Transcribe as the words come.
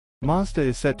Mazda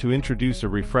is set to introduce a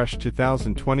refreshed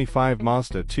 2025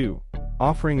 Mazda 2,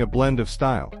 offering a blend of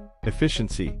style,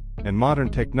 efficiency, and modern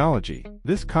technology.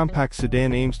 This compact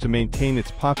sedan aims to maintain its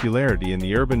popularity in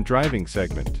the urban driving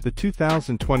segment. The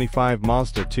 2025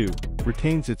 Mazda 2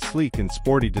 retains its sleek and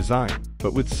sporty design,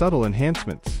 but with subtle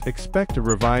enhancements. Expect a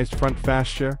revised front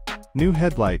fascia, new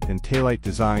headlight and taillight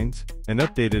designs, and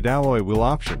updated alloy wheel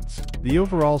options. The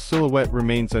overall silhouette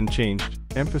remains unchanged,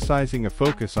 emphasizing a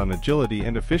focus on agility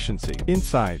and efficiency.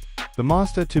 Inside, the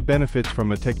Mazda 2 benefits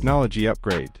from a technology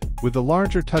upgrade, with a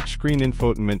larger touchscreen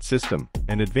infotainment system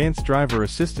and advanced driver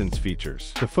assistance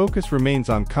features. The focus remains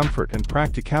on comfort and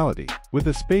practicality, with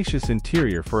a spacious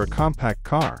interior for a compact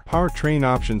car. Powertrain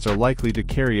options are likely to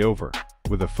carry over,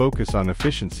 with a focus on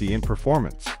efficiency and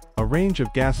performance. A range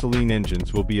of gasoline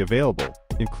engines will be available,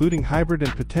 including hybrid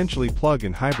and potentially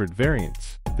plug-in hybrid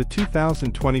variants. The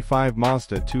 2025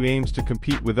 Mazda 2 aims to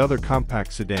compete with other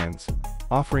compact sedans,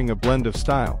 offering a blend of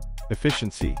style,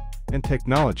 efficiency, and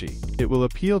technology. It will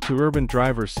appeal to urban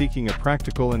drivers seeking a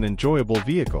practical and enjoyable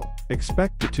vehicle.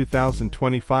 Expect the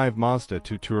 2025 Mazda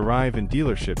 2 to arrive in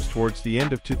dealerships towards the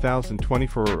end of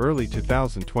 2024 or early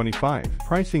 2025.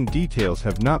 Pricing details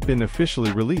have not been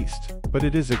officially released, but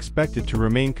it is expected to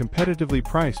remain competitively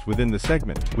priced within the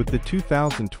segment. With the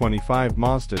 2025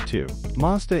 Mazda 2,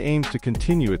 Mazda aims to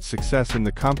continue its success in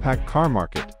the compact car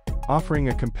market, offering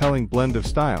a compelling blend of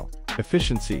style,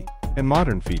 efficiency, and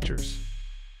modern features.